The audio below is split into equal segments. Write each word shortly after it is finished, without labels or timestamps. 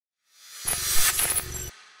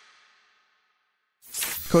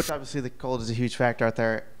Coach, obviously the cold is a huge factor out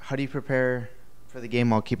there. How do you prepare for the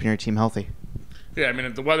game while keeping your team healthy? Yeah, I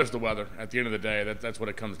mean, the weather's the weather. At the end of the day, that's what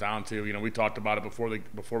it comes down to. You know, we talked about it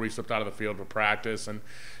before we stepped out of the field for practice, and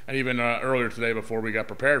even earlier today before we got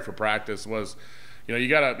prepared for practice was, you know, you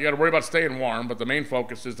gotta worry about staying warm, but the main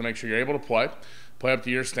focus is to make sure you're able to play up to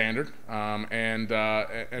your standard, and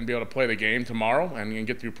be able to play the game tomorrow and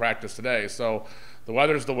get through practice today. So the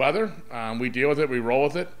weather's the weather. We deal with it, we roll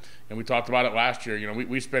with it, and we talked about it last year. You know,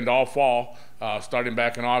 we spend all fall, starting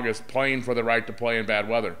back in August, playing for the right to play in bad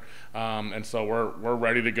weather, and so we're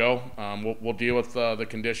ready to go. We'll deal with the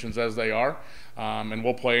conditions as they are, and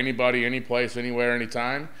we'll play anybody, any place, anywhere,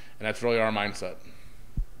 anytime, and that's really our mindset.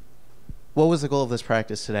 What was the goal of this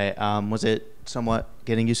practice today? Was it somewhat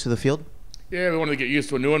getting used to the field? Yeah, we wanted to get used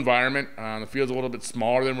to a new environment. The field's a little bit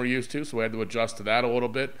smaller than we're used to, so we had to adjust to that a little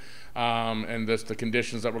bit. And that's the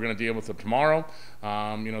conditions that we're going to deal with tomorrow.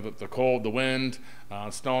 You know, the cold, the wind,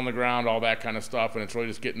 snow on the ground, all that kind of stuff. And it's really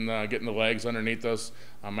just getting the legs underneath us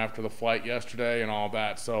after the flight yesterday and all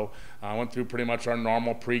that. So I went through pretty much our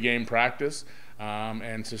normal pregame practice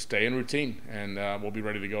and to stay in routine. And we'll be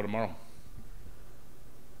ready to go tomorrow.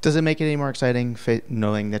 Does it make it any more exciting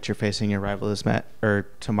knowing that you're facing your rival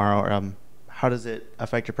tomorrow? How does it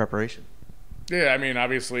affect your preparation? Yeah, I mean,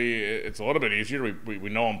 obviously it's a little bit easier. We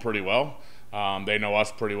know them pretty well. They know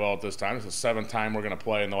us pretty well at this time. It's the seventh time we're going to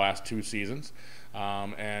play in the last 2 seasons,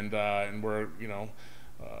 and we're, you know,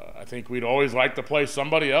 I think we'd always like to play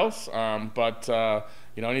somebody else, but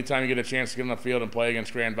you know, anytime you get a chance to get on the field and play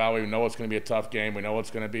against Grand Valley, we know it's going to be a tough game. We know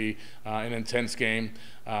it's going to be an intense game,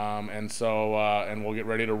 and we'll get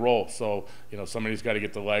ready to roll. So, you know, somebody's got to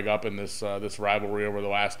get the leg up in this rivalry over the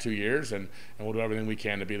last 2 years, and we'll do everything we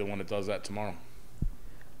can to be the one that does that tomorrow.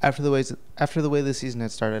 After the way the season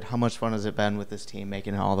had started, how much fun has it been with this team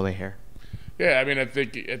making it all the way here? Yeah, I mean, I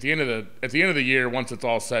think at the end of the year, once it's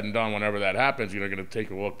all said and done, whenever that happens, you're going to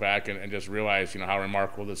take a look back and just realize, you know, how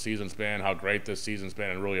remarkable this season's been, how great this season's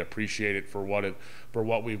been, and really appreciate it for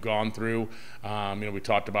what we've gone through. You know, we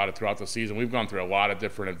talked about it throughout the season. We've gone through a lot of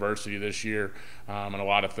different adversity this year, and a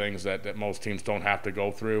lot of things that most teams don't have to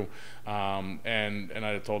go through. And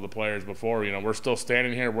I told the players before, you know, we're still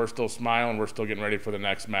standing here, we're still smiling, we're still getting ready for the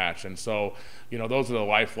next match. And so, you know, those are the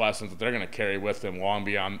life lessons that they're going to carry with them long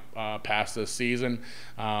beyond past this season.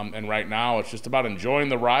 And right now, it's just about enjoying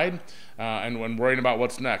the ride and worrying about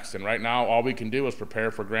what's next. And right now, all we can do is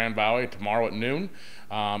prepare for Grand Valley tomorrow at noon.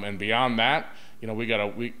 And beyond that, you know,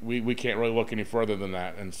 we can't really look any further than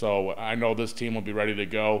that. And so I know this team will be ready to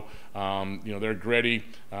go. You know, they're gritty,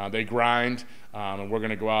 they grind, and we're going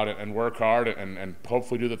to go out and work hard and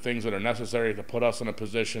hopefully do the things that are necessary to put us in a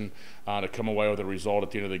position to come away with a result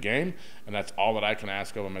at the end of the game. And that's all that I can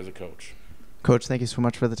ask of them as a coach. Coach, thank you so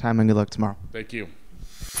much for the time, and good luck tomorrow. Thank you.